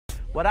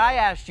What I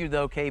asked you,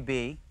 though,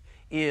 KB,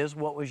 is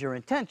what was your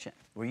intention?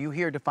 Were you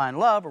here to find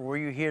love, or were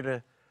you here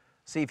to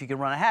see if you could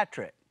run a hat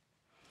trick?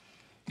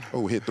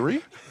 Oh, hit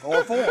 3?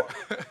 Or 4?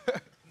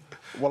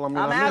 Well, I mean,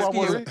 I'm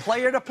asking you,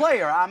 player to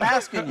player. I'm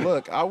asking you.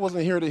 Look, I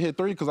wasn't here to hit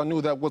 3 because I knew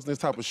that wasn't this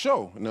type of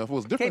show. Now, if it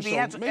was a different show,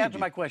 KB, maybe. answer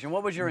my question.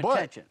 What was your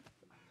intention?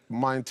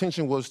 My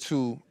intention was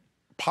to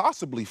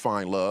possibly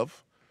find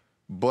love,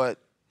 but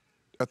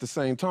at the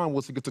same time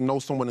was to get to know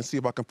someone and see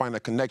if I can find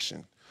that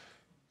connection.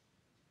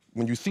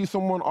 When you see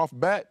someone off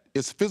bat,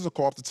 it's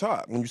physical off the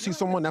top. When you see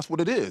someone, that's what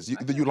it is.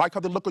 Either you like how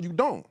they look or you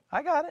don't.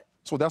 I got it.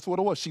 So that's what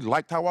it was. She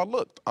liked how I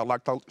looked. I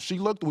liked how she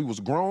looked. We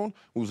was grown.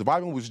 We was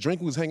vibing. We was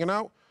drinking. We was hanging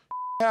out.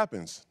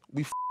 Happens.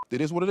 We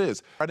it is what it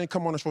is. I didn't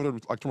come on the show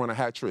to run a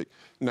hat trick.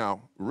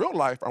 Now, real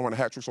life, I run a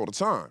hat tricks all the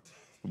time.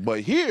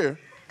 But here,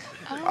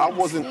 I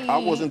wasn't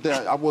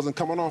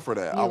coming on for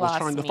that. I was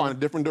trying to find a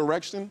different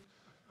direction.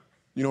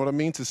 You know what I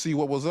mean? To see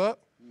what was up,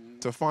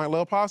 to find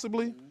love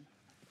possibly.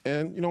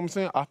 And you know what I'm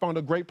saying? I found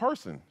a great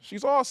person.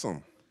 She's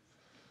awesome.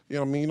 You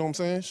know what I mean? You know what I'm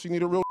saying? She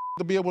needed real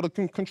to be able to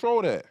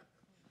control that.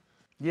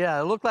 Yeah,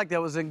 it looked like that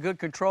was in good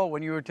control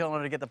when you were telling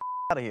her to get the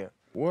out of here.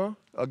 Well,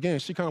 again,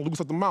 she kind of loose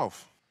at the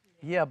mouth.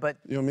 Yeah, but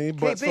you know what I mean?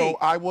 But so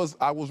I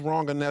was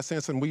wrong in that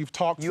sense, and we've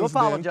talked You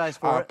apologized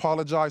for it. I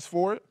apologize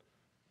for it.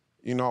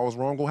 You know, I was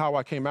wrong with how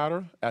I came at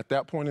her at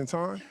that point in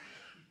time.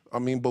 I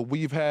mean, but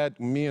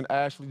me and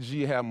Ashley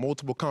G had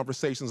multiple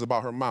conversations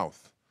about her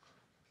mouth.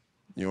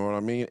 You know what I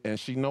mean? And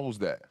she knows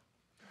that.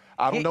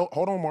 I don't know.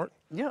 Hold on, Mark.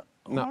 Yeah.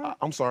 No,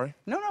 I'm sorry.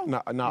 No.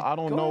 Now, I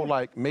don't know,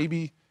 like,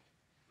 maybe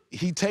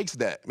he takes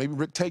that. Maybe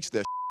Rick takes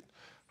that.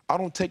 I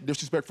don't take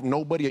disrespect from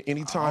nobody at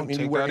any time,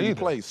 anywhere, any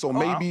place. So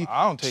maybe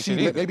I don't take it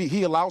either. Maybe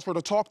he allows her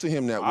to talk to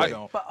him that way. I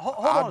don't. But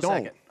hold on a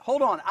second.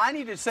 Hold on. I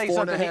need to say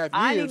something.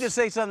 I need to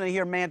say something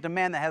here, man to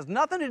man, that has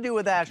nothing to do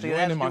with Ashley. It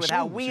has to do with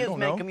how we as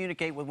men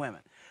communicate with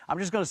women. I'm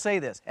just going to say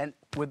this, and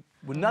with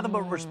nothing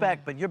but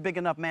respect, but you're a big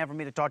enough man for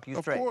me to talk to you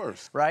straight. Of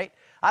course. Right?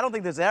 I don't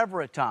think there's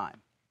ever a time,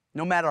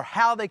 no matter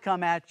how they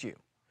come at you,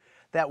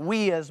 that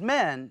we as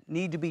men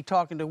need to be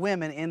talking to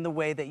women in the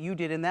way that you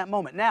did in that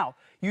moment. Now,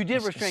 you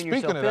did restrain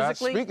yourself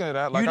physically. Speaking of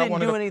that, like you didn't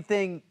do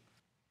anything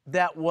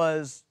that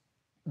was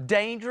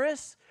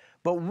dangerous,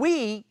 but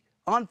we,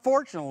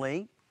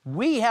 unfortunately,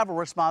 we have a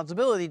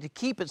responsibility to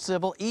keep it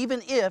civil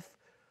even if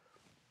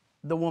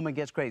the woman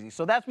gets crazy.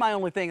 So that's my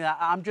only thing.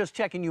 I'm just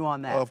checking you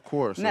on that. Of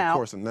course,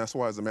 and that's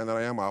why as a man that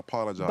I am, I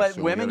apologize. But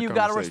women, you've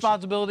got a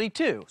responsibility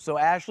too. So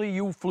Ashley,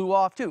 you flew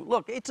off too.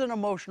 Look, it's an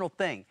emotional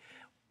thing.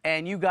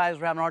 And you guys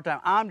were having a hard time.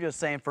 I'm just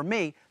saying, for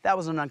me, that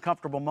was an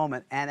uncomfortable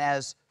moment. And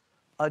as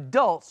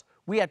adults,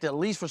 we have to at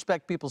least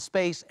respect people's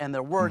space and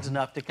their words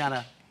enough to kind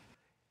of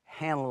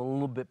handle it a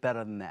little bit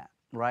better than that,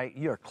 right?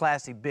 You're a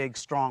classy, big,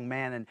 strong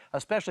man, and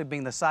especially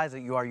being the size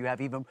that you are, you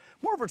have even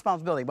more of a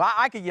responsibility. But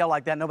I could yell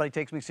like that, nobody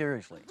takes me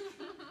seriously.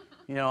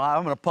 You know,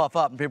 I'm going to puff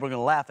up and people are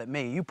going to laugh at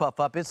me. You puff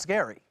up, it's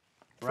scary.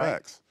 Right?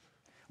 Facts.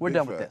 We're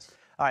done with this.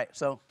 All right,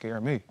 so. Scare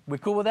me. We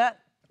cool with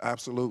that?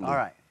 Absolutely. All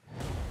right.